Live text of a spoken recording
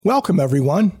Welcome,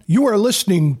 everyone. You are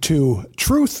listening to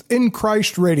Truth in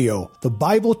Christ Radio, the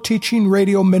Bible teaching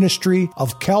radio ministry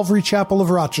of Calvary Chapel of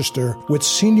Rochester with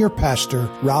Senior Pastor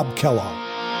Rob Kellogg.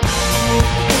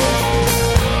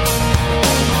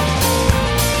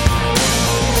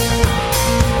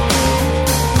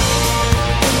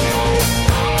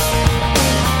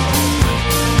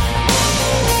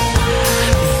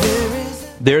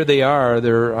 There they are.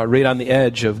 They're right on the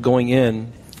edge of going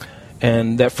in.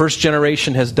 And that first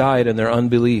generation has died in their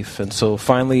unbelief. And so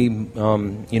finally,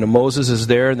 Moses is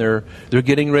there, and they're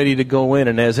getting ready to go in.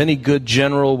 And as any good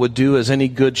general would do, as any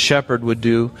good shepherd would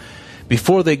do,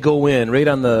 before they go in, right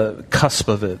on the cusp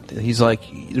of it, he's like,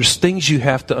 there's things you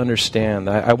have to understand.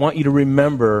 I want you to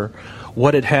remember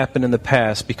what had happened in the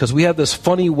past, because we have this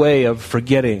funny way of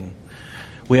forgetting.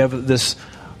 We have this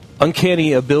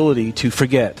uncanny ability to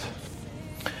forget.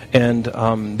 And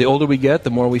the older we get,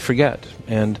 the more we forget.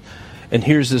 And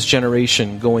here's this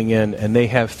generation going in, and they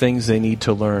have things they need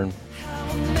to learn.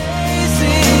 How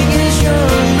amazing is your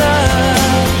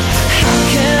love? How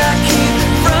can I keep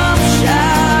from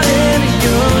shouting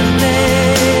your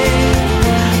name?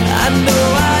 I know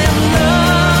I am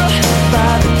loved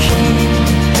by the King,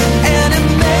 and it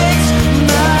makes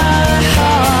my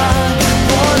heart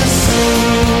want to sing.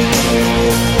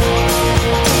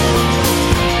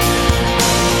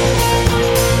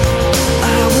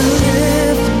 I will lift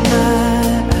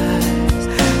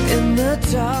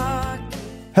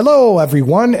Hello,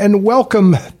 everyone, and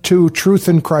welcome to Truth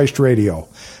in Christ Radio.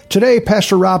 Today,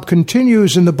 Pastor Rob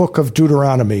continues in the book of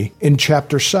Deuteronomy in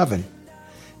chapter 7.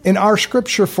 In our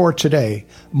scripture for today,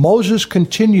 Moses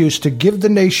continues to give the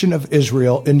nation of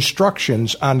Israel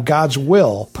instructions on God's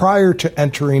will prior to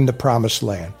entering the promised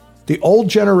land. The old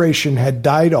generation had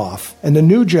died off, and the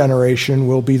new generation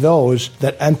will be those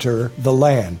that enter the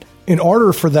land. In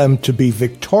order for them to be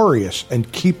victorious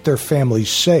and keep their families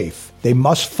safe, they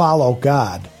must follow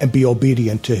God and be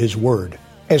obedient to His Word.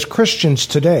 As Christians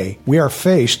today, we are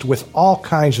faced with all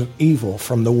kinds of evil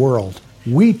from the world.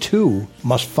 We too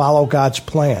must follow God's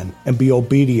plan and be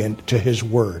obedient to His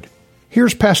Word.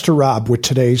 Here's Pastor Rob with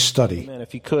today's study. Man,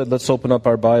 if you could, let's open up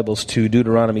our Bibles to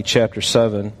Deuteronomy chapter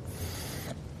 7.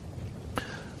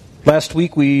 Last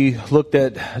week we looked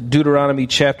at Deuteronomy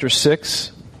chapter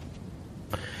 6.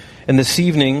 And this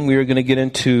evening, we are going to get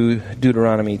into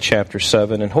Deuteronomy chapter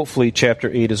 7, and hopefully chapter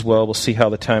 8 as well. We'll see how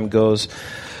the time goes.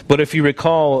 But if you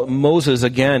recall, Moses,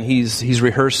 again, he's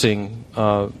rehearsing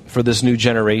for this new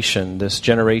generation, this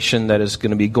generation that is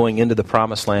going to be going into the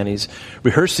promised land. He's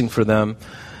rehearsing for them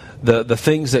the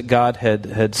things that God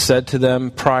had said to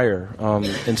them prior.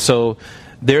 And so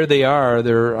there they are.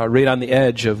 They're right on the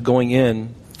edge of going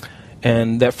in.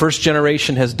 And that first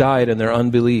generation has died in their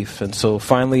unbelief. And so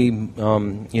finally,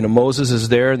 Moses is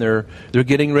there, and they're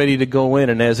getting ready to go in.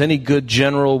 And as any good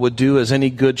general would do, as any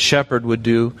good shepherd would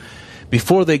do,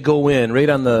 before they go in,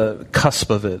 right on the cusp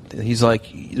of it, he's like,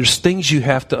 there's things you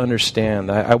have to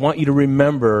understand. I want you to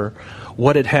remember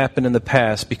what had happened in the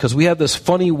past, because we have this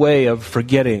funny way of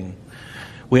forgetting.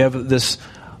 We have this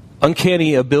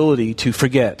uncanny ability to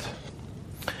forget.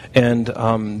 And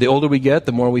the older we get,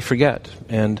 the more we forget.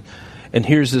 And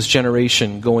here's this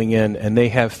generation going in, and they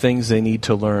have things they need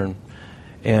to learn.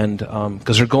 And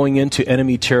because they're going into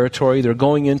enemy territory, they're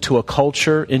going into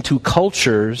into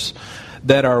cultures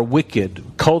that are wicked,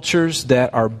 cultures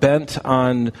that are bent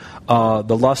on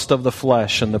the lust of the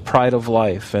flesh and the pride of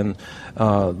life and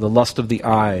the lust of the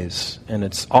eyes. And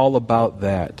it's all about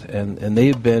that. And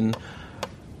they've been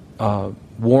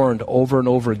warned over and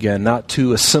over again not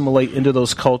to assimilate into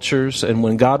those cultures. And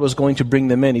when God was going to bring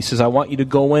them in, He says, I want you to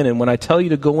go in, and when I tell you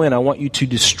to go in, I want you to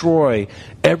destroy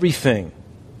everything.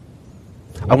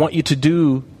 I want you to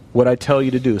do what I tell you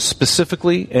to do.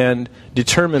 Specifically and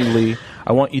determinedly,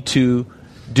 I want you to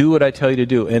do what I tell you to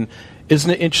do. And isn't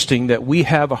it interesting that we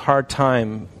have a hard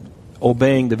time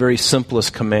obeying the very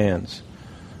simplest commands?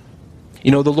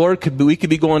 We could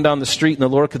be going down the street, and the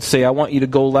Lord could say, I want you to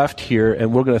go left here,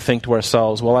 and we're going to think to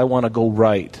ourselves, well, I want to go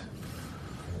right.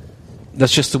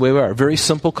 That's just the way we are. Very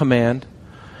simple command.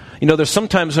 There's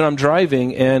sometimes when I'm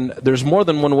driving, and there's more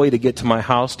than one way to get to my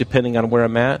house, depending on where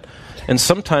I'm at. And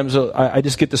sometimes I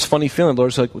just get this funny feeling. The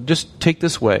Lord's like, well, just take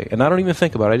this way. And I don't even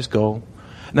think about it. I just go.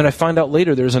 And then I find out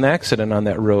later there's an accident on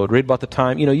that road, right about the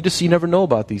time. You never know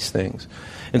about these things.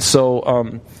 And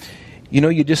so,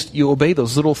 you obey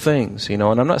those little things, and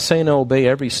I'm not saying I obey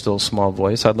every still small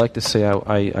voice. I'd like to say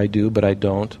I do, but I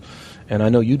don't. And I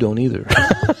know you don't either.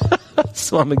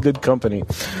 So I'm in good company.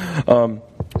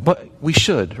 But we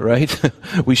should, right?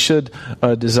 We should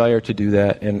desire to do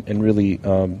that and really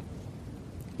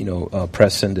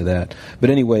press into that. But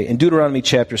anyway, in Deuteronomy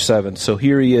chapter 7, so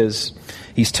here he is.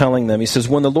 he's telling them, he says,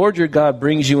 when the Lord your God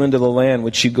brings you into the land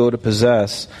which you go to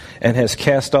possess, and has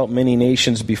cast out many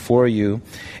nations before you,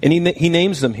 and he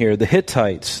names them here, the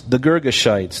Hittites, the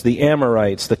Girgashites, the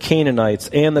Amorites, the Canaanites,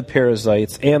 and the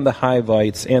Perizzites, and the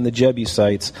Hivites, and the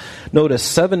Jebusites. Notice,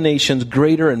 7 nations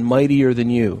greater and mightier than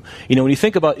you. You know, when you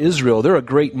think about Israel, they're a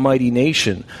great mighty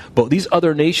nation, but these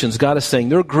other nations, God is saying,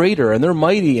 they're greater and they're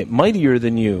mightier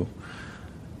than you.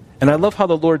 And I love how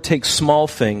the Lord takes small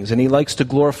things, and He likes to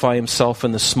glorify Himself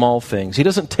in the small things. He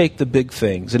doesn't take the big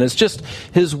things, and it's just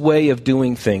His way of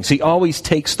doing things. He always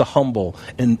takes the humble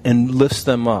and lifts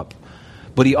them up.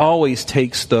 But He always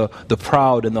takes the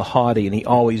proud and the haughty, and He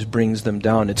always brings them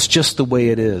down. It's just the way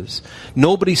it is.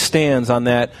 Nobody stands on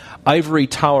that ivory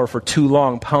tower for too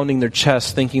long, pounding their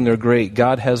chest, thinking they're great.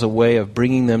 God has a way of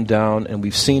bringing them down, and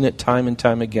we've seen it time and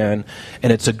time again,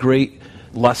 and it's a great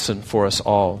lesson for us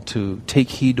all to take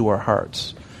heed to our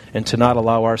hearts and to not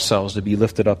allow ourselves to be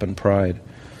lifted up in pride.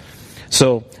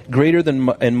 So, greater than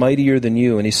and mightier than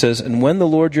you. And he says, and when the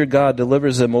Lord your God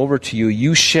delivers them over to you,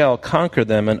 you shall conquer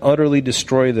them and utterly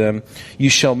destroy them. You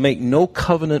shall make no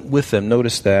covenant with them.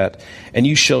 Notice that. And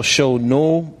you shall show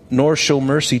nor show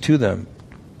mercy to them.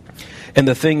 And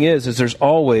the thing is there's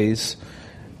always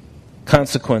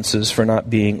consequences for not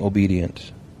being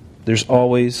obedient. There's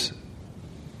always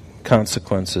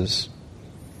consequences.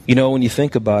 You know, when you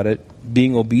think about it,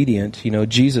 being obedient, you know,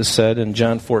 Jesus said in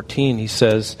John 14, He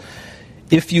says,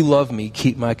 if you love me,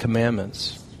 keep my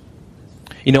commandments.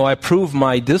 You know, I prove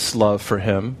my dislove for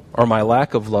Him, or my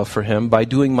lack of love for Him, by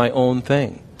doing my own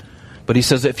thing. But He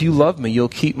says, if you love me, you'll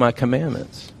keep my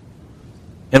commandments.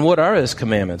 And what are His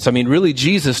commandments? I mean, really,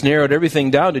 Jesus narrowed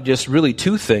everything down to just really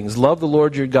 2 things. Love the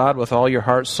Lord your God with all your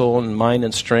heart, soul, and mind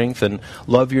and strength, and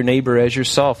love your neighbor as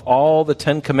yourself. All the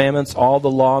 10 commandments, all the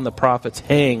law and the prophets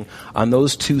hang on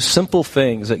those 2 simple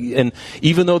things. And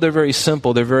even though they're very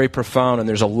simple, they're very profound, and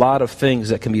there's a lot of things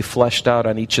that can be fleshed out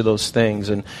on each of those things.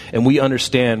 And we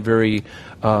understand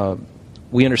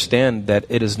that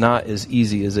it is not as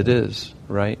easy as it is,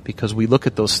 right? Because we look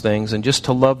at those things, and just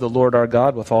to love the Lord our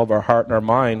God with all of our heart and our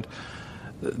mind,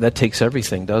 that takes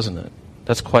everything, doesn't it?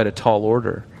 That's quite a tall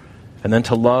order. And then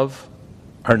to love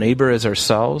our neighbor as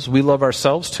ourselves, we love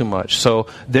ourselves too much. So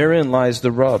therein lies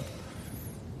the rub.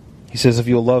 He says, if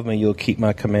you'll love me, you'll keep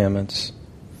my commandments.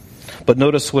 But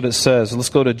notice what it says. Let's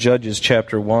go to Judges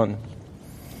chapter 1.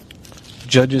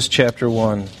 Judges chapter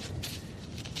 1.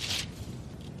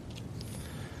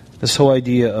 This whole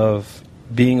idea of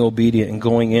being obedient and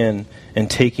going in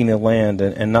and taking the land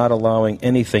and not allowing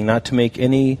anything, not to make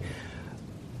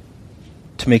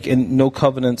no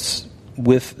covenants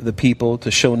with the people,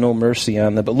 to show no mercy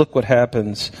on them. But look what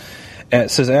happens. It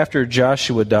says after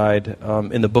Joshua died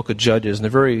in the book of Judges, in the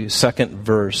very second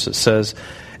verse, it says,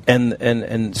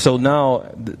 and so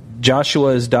now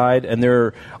Joshua has died, and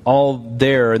they're all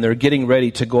there, and they're getting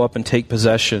ready to go up and take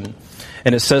possession.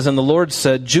 And it says, and the Lord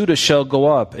said, Judah shall go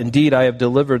up. Indeed, I have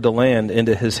delivered the land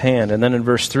into his hand. And then in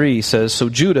verse 3, he says, so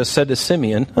Judah said to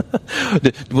Simeon,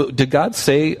 did God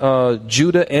say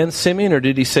Judah and Simeon, or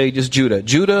did He say just Judah?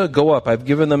 Judah, go up. I've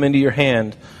given them into your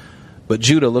hand. But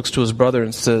Judah looks to his brother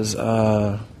and says,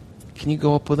 can you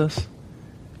go up with us?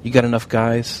 You got enough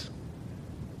guys?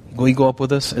 Will you go up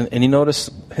with us? And you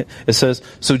notice, it says,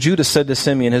 so Judah said to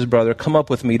Simeon, his brother, come up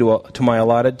with me to my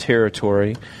allotted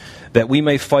territory, that we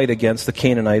may fight against the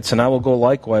Canaanites, and I will go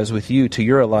likewise with you to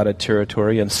your allotted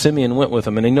territory. And Simeon went with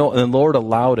him, and the Lord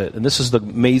allowed it. And this is the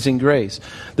amazing grace.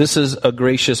 This is a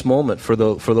gracious moment for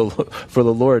the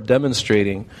Lord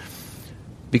demonstrating,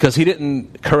 because He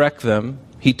didn't correct them.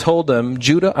 He told them,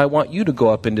 Judah, I want you to go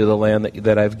up into the land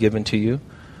that I've given to you.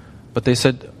 But they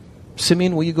said,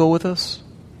 Simeon, will you go with us?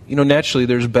 You know, naturally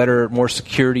there's more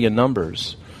security in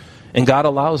numbers. And God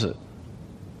allows it.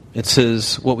 It's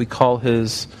His, what we call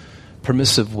His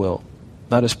permissive will,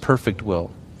 not His perfect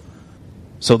will.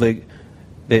 So they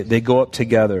go up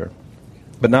together.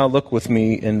 But now look with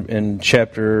me in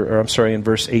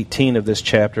verse 18 of this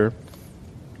chapter.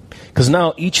 Because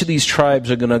now each of these tribes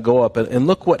are going to go up, and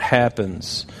look what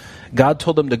happens. God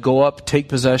told them to go up, take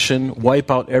possession,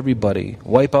 wipe out everybody,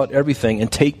 wipe out everything,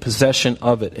 and take possession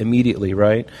of it immediately,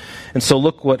 right? And so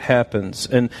look what happens.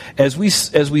 And as we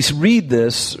read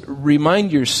this,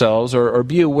 remind yourselves or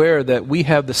be aware that we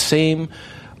have the same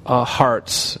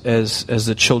hearts as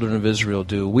the children of Israel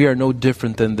do. We are no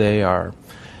different than they are.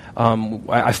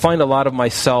 I find a lot of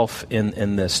myself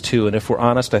in this too, and if we're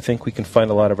honest, I think we can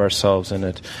find a lot of ourselves in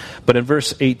it. But in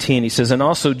verse 18, he says, and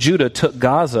also Judah took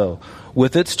Gaza,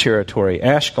 with its territory,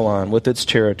 Ashkelon with its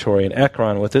territory, and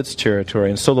Ekron with its territory.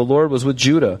 And so the Lord was with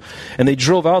Judah. And they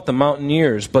drove out the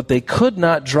mountaineers, but they could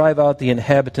not drive out the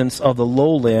inhabitants of the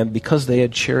lowland because they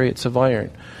had chariots of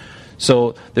iron.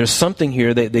 So there's something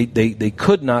here. They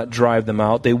could not drive them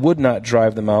out. They would not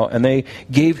drive them out. And they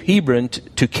gave Hebron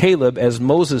to Caleb, as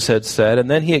Moses had said.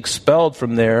 And then he expelled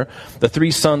from there the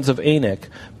 3 sons of Anak.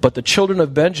 But the children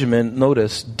of Benjamin,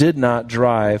 notice, did not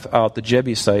drive out the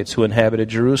Jebusites who inhabited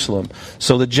Jerusalem.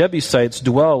 So the Jebusites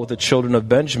dwell with the children of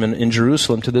Benjamin in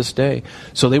Jerusalem to this day.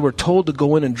 So they were told to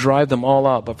go in and drive them all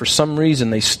out. But for some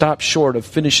reason, they stopped short of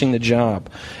finishing the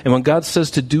job. And when God says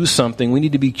to do something, we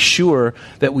need to be sure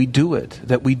that we do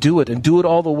it, and do it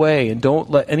all the way, and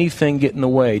don't let anything get in the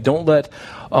way. Don't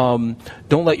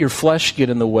let your flesh get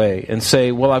in the way and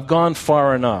say, well, I've gone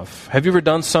far enough. Have you ever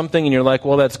done something and you're like,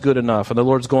 well, that's good enough? And the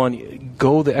Lord's going,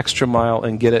 go the extra mile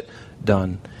and get it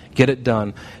done. Get it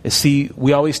done. And see,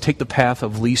 we always take the path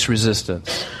of least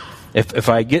resistance. If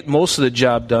I get most of the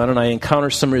job done and I encounter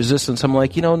some resistance, I'm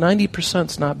like,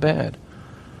 90%'s not bad.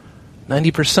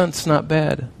 90%'s not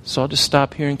bad. So I'll just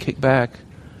stop here and kick back.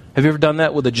 Have you ever done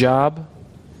that with a job?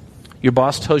 Your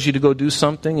boss tells you to go do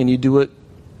something and you do it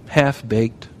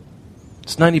half-baked.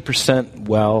 It's 90%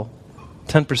 well,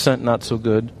 10% not so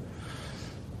good.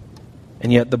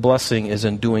 And yet the blessing is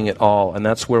in doing it all. And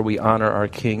that's where we honor our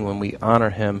King, when we honor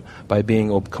him by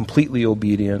being completely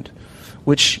obedient,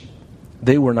 which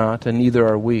they were not, and neither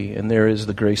are we. And there is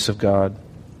the grace of God.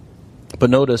 But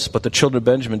notice, but the children of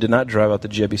Benjamin did not drive out the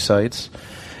Jebusites.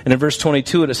 And in verse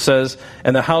 22 it says,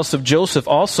 and the house of Joseph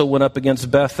also went up against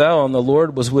Bethel, and the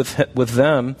Lord was with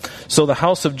them. So the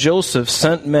house of Joseph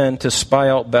sent men to spy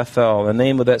out Bethel. The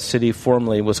name of that city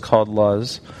formerly was called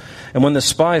Luz. And when the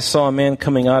spies saw a man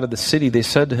coming out of the city, they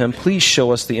said to him, please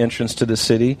show us the entrance to the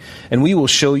city, and we will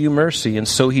show you mercy. And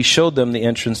so he showed them the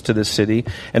entrance to the city,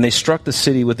 and they struck the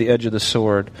city with the edge of the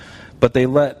sword. But they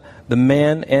let the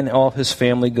man and all his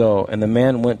family go. And the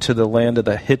man went to the land of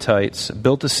the Hittites,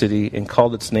 built a city, and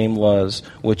called its name Luz,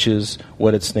 which is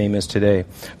what its name is today.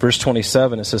 Verse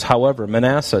 27, it says, however,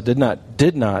 Manasseh did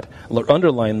not,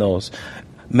 underline those,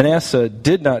 Manasseh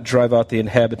did not drive out the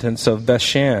inhabitants of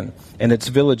Bethshan and its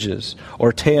villages,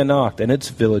 or Taanach and its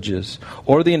villages,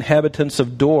 or the inhabitants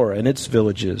of Dor and its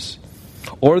villages,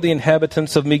 or the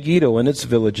inhabitants of Megiddo and its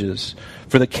villages.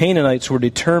 For the Canaanites were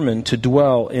determined to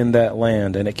dwell in that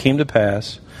land. And it came to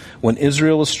pass, when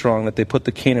Israel was strong, that they put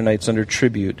the Canaanites under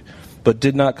tribute, but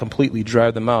did not completely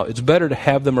drive them out. It's better to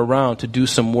have them around to do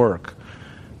some work,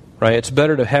 right? It's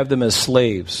better to have them as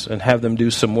slaves and have them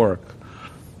do some work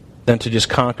than to just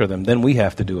conquer them. Then we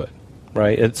have to do it,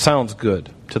 right? It sounds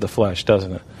good to the flesh,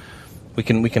 doesn't it? We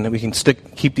can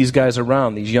keep these guys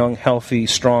around, these young, healthy,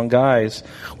 strong guys.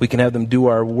 We can have them do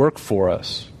our work for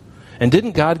us. And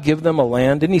didn't God give them a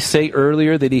land? Didn't he say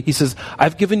earlier that he says,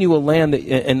 I've given you a land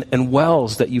and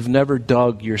wells that you've never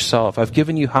dug yourself. I've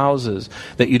given you houses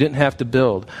that you didn't have to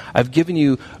build. I've given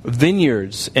you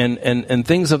vineyards and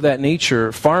things of that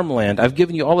nature, farmland. I've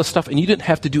given you all this stuff, and you didn't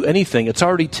have to do anything. It's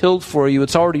already tilled for you.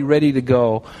 It's already ready to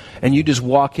go, and you just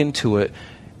walk into it.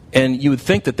 And you would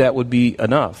think that would be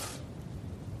enough.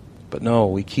 But no,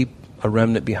 we keep a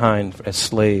remnant behind as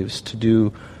slaves to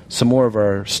do some more of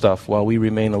our stuff while we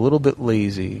remain a little bit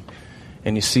lazy.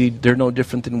 And you see, they're no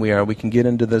different than we are. We can get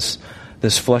into this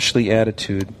fleshly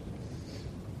attitude.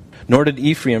 Nor did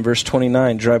Ephraim, verse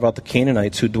 29, drive out the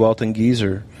Canaanites who dwelt in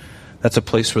Gezer. That's a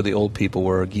place where the old people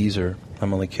were, Gezer.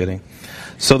 I'm only kidding.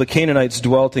 So the Canaanites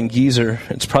dwelt in Gezer.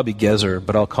 It's probably Gezer,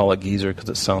 but I'll call it Gezer because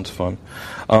it sounds fun.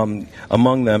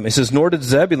 Among them, it says, nor did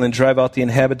Zebulun drive out the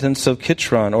inhabitants of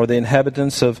Kitron or the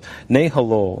inhabitants of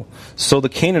Nahalol. So the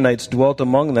Canaanites dwelt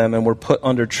among them and were put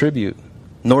under tribute.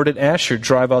 Nor did Asher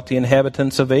drive out the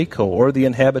inhabitants of Acco or the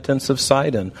inhabitants of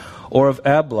Sidon or of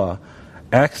Ablah,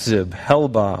 Achzib,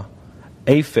 Helbah,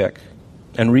 Aphek,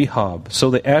 and Rehob. So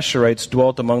the Asherites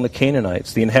dwelt among the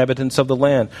Canaanites, the inhabitants of the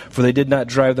land, for they did not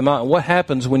drive them out. And what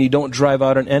happens when you don't drive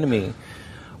out an enemy?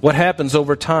 What happens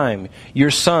over time?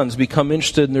 Your sons become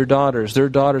interested in their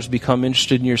daughters become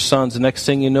interested in your sons. The next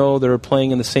thing you know, they're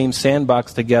playing in the same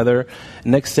sandbox together.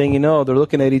 Next thing you know, they're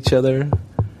looking at each other,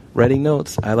 writing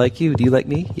notes. I like you. Do you like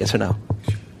me? Yes or no?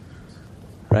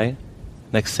 Right?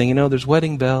 Next thing you know, there's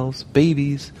wedding bells,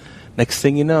 babies. Next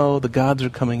thing you know, the gods are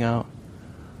coming out.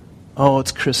 Oh,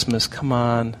 it's Christmas. Come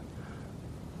on.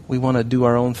 We want to do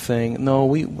our own thing.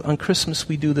 No, on Christmas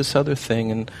we do this other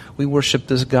thing, and we worship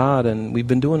this God, and we've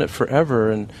been doing it forever.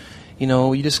 And,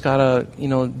 you just got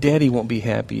to, Daddy won't be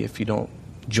happy if you don't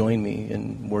join me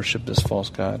and worship this false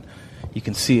God. You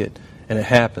can see it, and it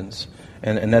happens.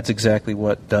 And that's exactly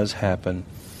what does happen.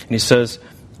 And he says,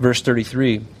 Verse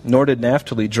 33, nor did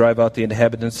Naphtali drive out the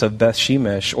inhabitants of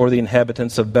Beth-Shemesh or the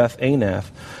inhabitants of Beth-Anath,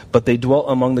 but they dwelt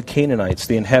among the Canaanites,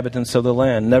 the inhabitants of the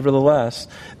land. Nevertheless,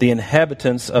 the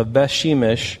inhabitants of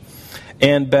Beth-Shemesh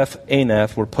and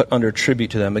Beth-Anath were put under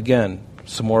tribute to them. Again,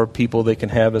 some more people they can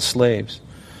have as slaves.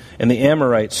 And the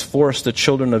Amorites forced the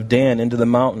children of Dan into the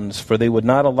mountains, for they would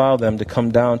not allow them to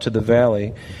come down to the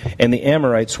valley. And the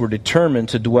Amorites were determined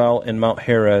to dwell in Mount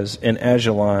Heres, in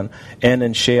Ajalon, and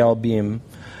in Shaalbim.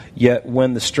 Yet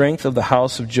when the strength of the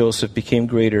house of Joseph became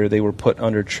greater, they were put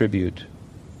under tribute.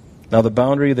 Now the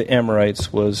boundary of the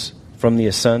Amorites was from the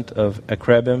ascent of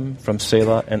Akrabim, from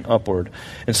Selah and upward.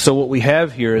 And so what we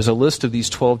have here is a list of these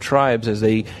 12 tribes. As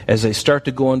they start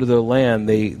to go into their land,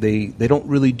 they don't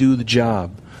really do the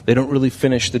job. They don't really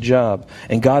finish the job.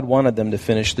 And God wanted them to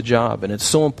finish the job. And it's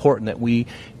so important that we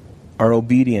are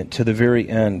obedient to the very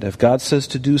end. If God says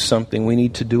to do something, we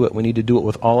need to do it. We need to do it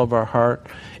with all of our heart,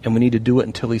 and we need to do it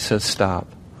until He says stop.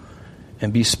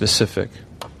 And be specific.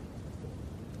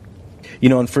 You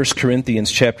know, in 1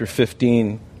 Corinthians chapter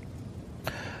 15,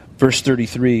 verse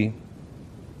 33,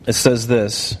 it says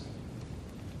this,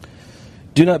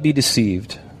 do not be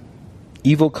deceived.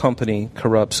 Evil company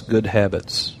corrupts good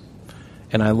habits.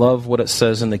 And I love what it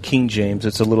says in the King James.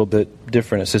 It's a little bit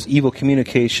different. It says, evil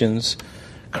communications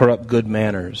corrupt good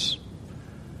manners.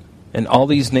 And all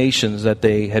these nations that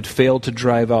they had failed to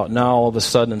drive out, now all of a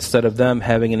sudden, instead of them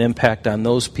having an impact on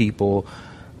those people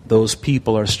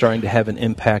are starting to have an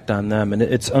impact on them. And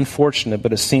it's unfortunate,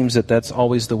 but it seems that that's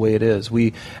always the way it is.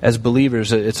 We, as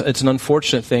believers, it's an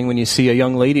unfortunate thing when you see a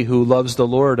young lady who loves the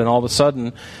Lord, and all of a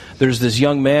sudden there's this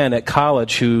young man at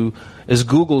college who is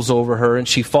Googles over her, and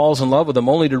she falls in love with him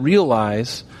only to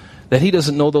realize that he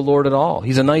doesn't know the Lord at all.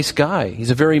 He's a nice guy.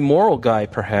 He's a very moral guy,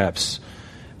 perhaps.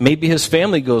 Maybe his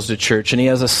family goes to church, and he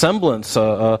has a semblance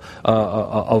of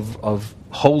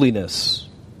holiness.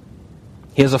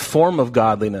 He has a form of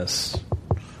godliness,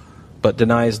 but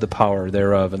denies the power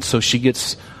thereof. And so she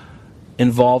gets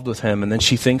involved with him, and then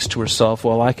she thinks to herself,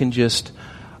 well, I can,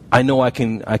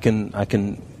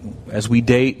 as we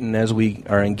date and as we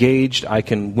are engaged, I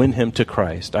can win him to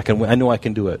Christ. I know I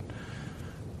can do it.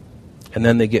 And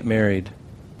then they get married.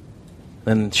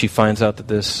 Then she finds out that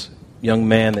this young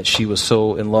man that she was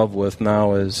so in love with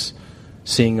now is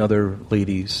seeing other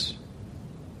ladies.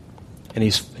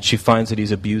 And she finds that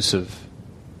he's abusive.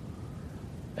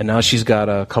 And now she's got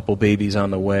a couple babies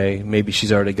on the way. Maybe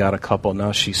she's already got a couple.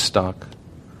 Now she's stuck.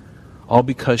 All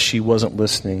because she wasn't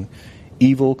listening.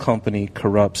 Evil company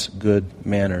corrupts good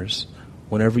manners.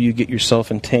 Whenever you get yourself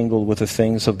entangled with the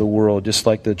things of the world, just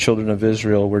like the children of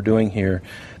Israel were doing here,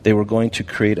 they were going to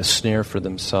create a snare for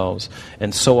themselves.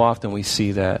 And so often we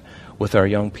see that with our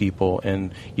young people.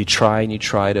 And you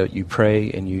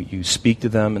pray and you speak to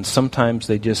them, and sometimes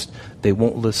they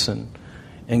won't listen.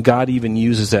 And God even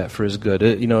uses that for His good.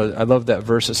 I love that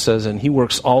verse. It says, and He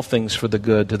works all things for the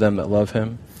good to them that love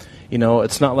Him.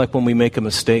 It's not like when we make a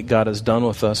mistake, God is done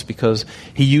with us, because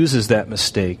He uses that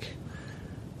mistake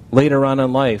later on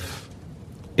in life.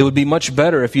 It would be much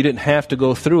better if you didn't have to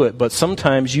go through it, but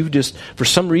sometimes for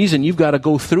some reason, you've got to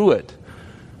go through it.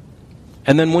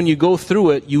 And then when you go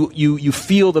through it, you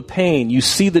feel the pain, you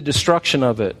see the destruction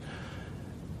of it.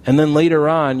 And then later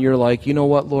on, you're like, you know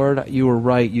what, Lord, you were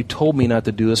right. You told me not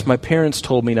to do this. My parents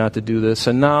told me not to do this.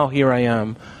 And now here I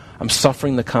am. I'm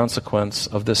suffering the consequence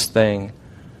of this thing.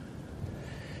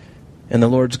 And the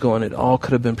Lord's going, it all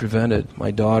could have been prevented. My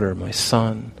daughter, my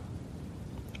son.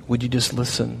 Would you just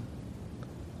listen?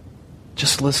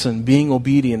 Just listen. Being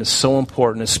obedient is so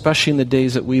important, especially in the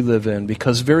days that we live in,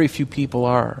 because very few people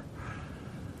are.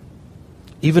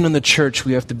 Even in the church,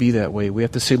 we have to be that way. We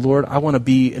have to say, Lord, I want to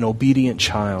be an obedient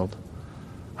child.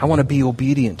 I want to be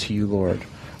obedient to you, Lord.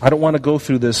 I don't want to go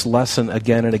through this lesson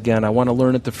again and again. I want to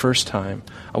learn it the first time.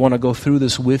 I want to go through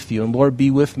this with you. And Lord, be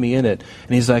with me in it.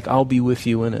 And He's like, I'll be with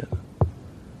you in it.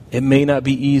 It may not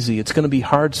be easy. It's going to be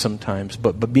hard sometimes.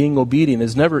 But being obedient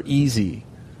is never easy.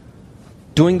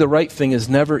 Doing the right thing is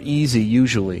never easy,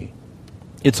 usually.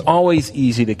 It's always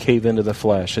easy to cave into the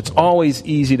flesh. It's always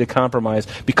easy to compromise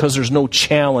because there's no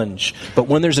challenge. But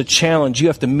when there's a challenge, you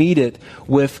have to meet it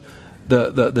with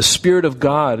the Spirit of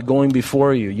God going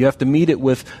before you. You have to meet it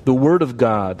with the Word of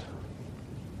God.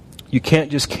 You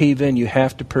can't just cave in. You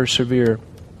have to persevere.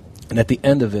 And at the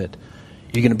end of it,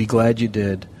 you're going to be glad you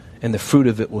did. And the fruit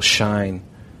of it will shine.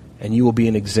 And you will be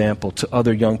an example to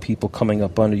other young people coming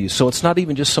up under you. So it's not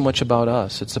even just so much about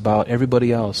us. It's about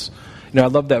everybody else. I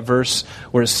love that verse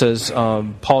where it says,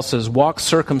 Paul says, walk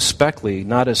circumspectly,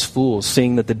 not as fools,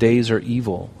 seeing that the days are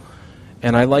evil.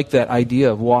 And I like that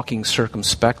idea of walking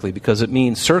circumspectly, because it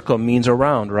means, circum means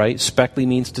around, right? Spectly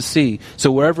means to see.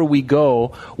 So wherever we go,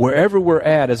 wherever we're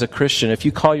at as a Christian, if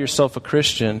you call yourself a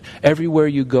Christian, everywhere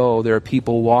you go, there are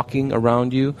people walking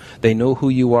around you. They know who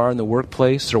you are in the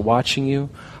workplace. They're watching you.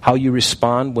 How you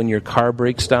respond when your car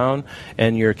breaks down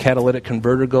and your catalytic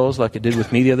converter goes, like it did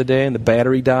with me the other day, and the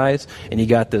battery dies, and you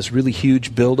got this really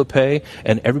huge bill to pay,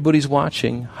 and everybody's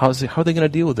watching. How are they going to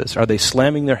deal with this? Are they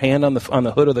slamming their hand on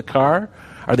the hood of the car?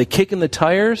 Are they kicking the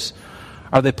tires?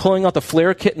 Are they pulling out the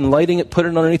flare kit and lighting it,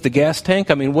 putting it underneath the gas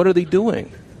tank? I mean, what are they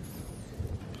doing?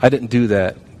 I didn't do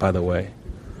that, by the way.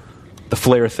 The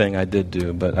flare thing I did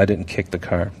do, but I didn't kick the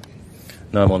car.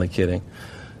 No, I'm only kidding.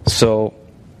 So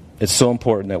it's so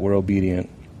important that we're obedient.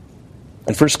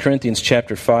 In 1 Corinthians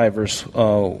chapter 5, verse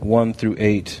 1 through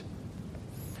 8,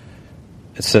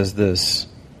 it says this.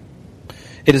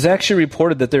 It is actually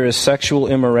reported that there is sexual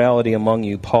immorality among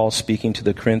you, Paul speaking to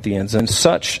the Corinthians, and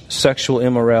such sexual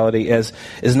immorality as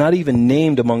is not even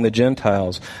named among the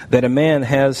Gentiles, that a man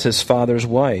has his father's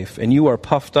wife, and you are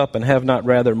puffed up and have not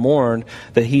rather mourned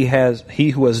that he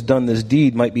who has done this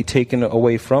deed might be taken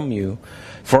away from you.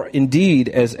 For I indeed,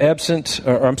 as absent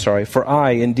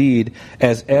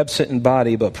in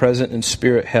body but present in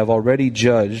spirit, have already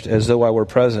judged, as though I were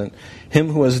present, him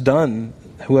who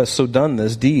has so done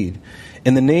this deed.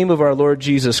 In the name of our Lord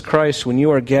Jesus Christ, when you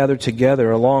are gathered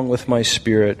together along with my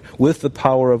spirit, with the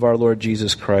power of our Lord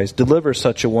Jesus Christ, deliver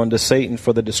such a one to Satan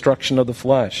for the destruction of the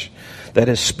flesh, that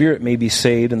his spirit may be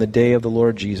saved in the day of the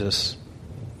Lord Jesus.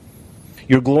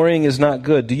 Your glorying is not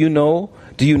good. Do you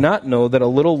not know that a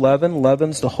little leaven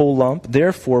leavens the whole lump?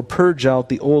 Therefore purge out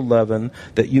the old leaven,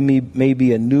 that you may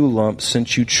be a new lump,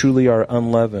 since you truly are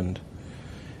unleavened.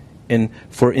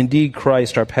 For indeed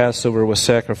Christ our Passover was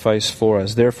sacrificed for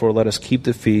us. Therefore let us keep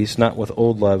the feast, not with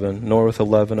old leaven, nor with the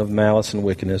leaven of malice and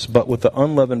wickedness, but with the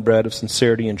unleavened bread of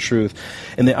sincerity and truth.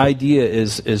 And the idea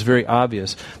is very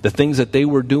obvious. The things that they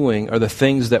were doing are the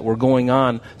things that were going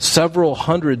on several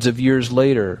hundreds of years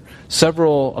later,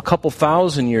 a couple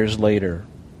thousand years later.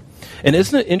 And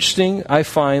isn't it interesting, I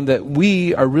find, that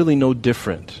we are really no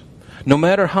different. No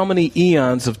matter how many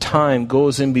eons of time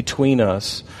goes in between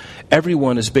us,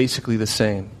 everyone is basically the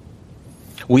same.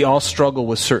 We all struggle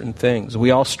with certain things.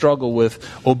 We all struggle with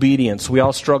obedience. We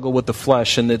all struggle with the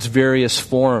flesh in its various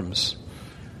forms,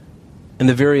 and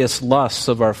the various lusts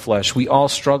of our flesh. We all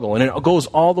struggle. And it goes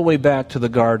all the way back to the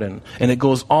garden, and it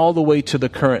goes all the way to the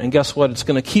current. And guess what? It's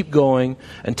going to keep going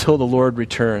until the Lord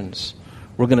returns.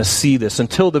 We're going to see this.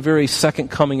 Until the very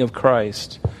second coming of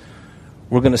Christ,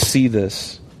 we're going to see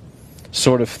this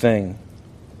sort of thing.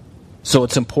 So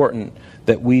it's important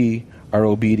that we are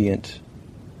obedient.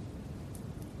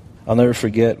 I'll never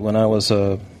forget when I was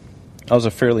a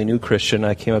fairly new Christian.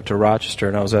 I came up to Rochester,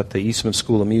 and I was at the Eastman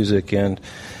School of Music, and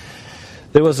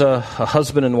there was a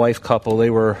husband and wife couple.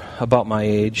 They were about my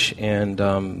age, and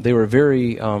they were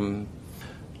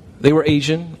they were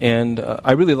Asian, and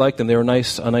I really liked them. They were a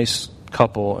nice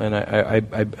couple, and I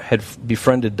had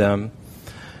befriended them,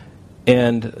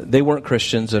 and they weren't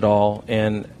Christians at all,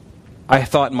 and I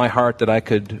thought in my heart that I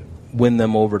could win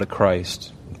them over to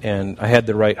Christ, and I had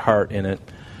the right heart in it.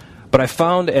 But I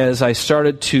found as I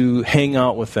started to hang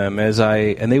out with them,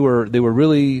 and they were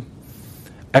really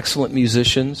excellent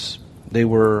musicians. They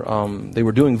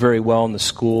were doing very well in the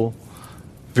school,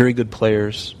 very good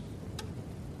players.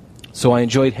 So I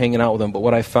enjoyed hanging out with them. But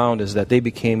what I found is that they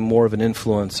became more of an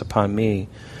influence upon me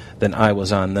than I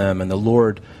was on them, and the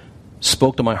Lord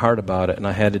spoke to my heart about it, and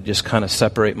I had to just kind of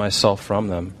separate myself from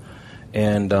them,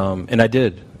 and I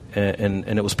did. And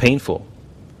it was painful.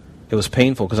 It was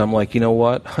painful because I'm like, you know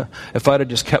what? If I'd have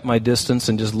just kept my distance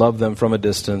and just loved them from a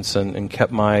distance and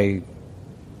kept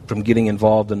from getting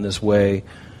involved in this way,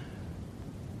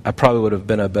 I probably would have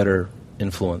been a better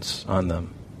influence on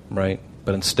them, right?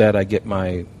 But instead I get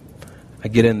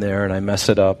in there and I mess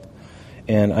it up,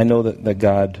 and I know that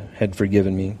God had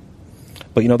forgiven me.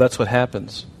 But that's what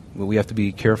happens. We have to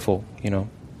be careful,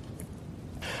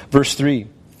 Verse 3.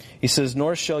 He says,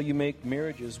 nor shall you make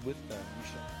marriages with them.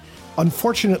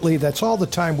 Unfortunately, that's all the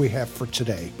time we have for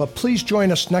today. But please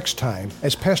join us next time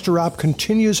as Pastor Rob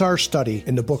continues our study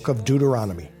in the book of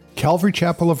Deuteronomy. Calvary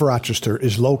Chapel of Rochester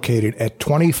is located at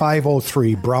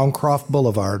 2503 Browncroft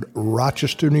Boulevard,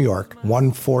 Rochester, New York,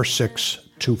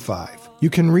 14625.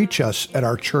 You can reach us at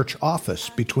our church office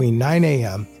between 9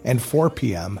 a.m. and 4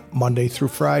 p.m. Monday through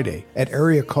Friday at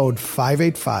area code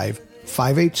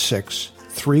 585-586-3300.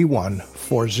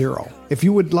 888-312-3140. If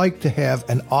you would like to have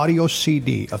an audio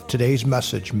CD of today's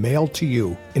message mailed to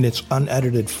you in its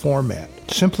unedited format,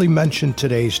 simply mention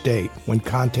today's date when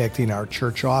contacting our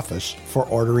church office for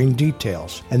ordering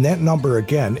details. And that number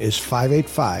again is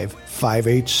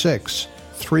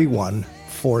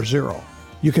 585-586-3140.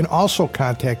 You can also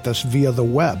contact us via the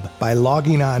web by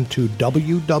logging on to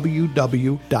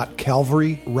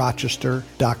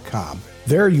www.calvaryrochester.com.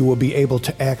 There you will be able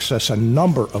to access a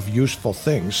number of useful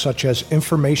things, such as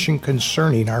information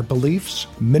concerning our beliefs,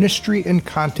 ministry and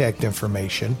contact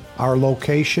information, our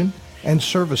location and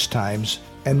service times,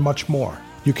 and much more.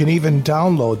 You can even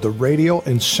download the radio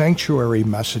and sanctuary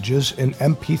messages in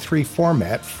MP3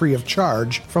 format free of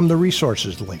charge from the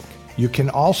resources link. You can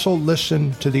also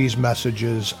listen to these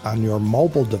messages on your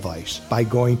mobile device by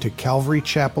going to Calvary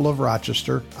Chapel of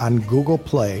Rochester on Google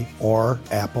Play or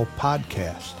Apple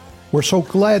Podcast. We're so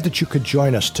glad that you could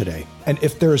join us today. And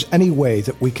if there is any way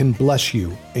that we can bless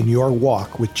you in your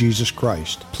walk with Jesus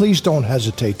Christ, please don't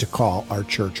hesitate to call our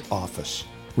church office.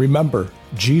 Remember,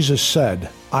 Jesus said,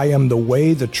 "I am the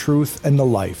way, the truth, and the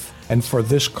life, and for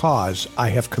this cause I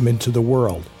have come into the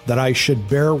world, that I should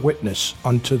bear witness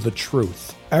unto the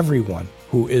truth. Everyone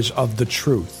who is of the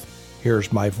truth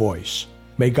hears my voice."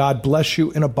 May God bless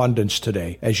you in abundance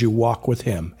today as you walk with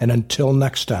Him. And until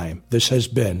next time, this has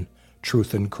been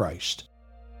Truth in Christ.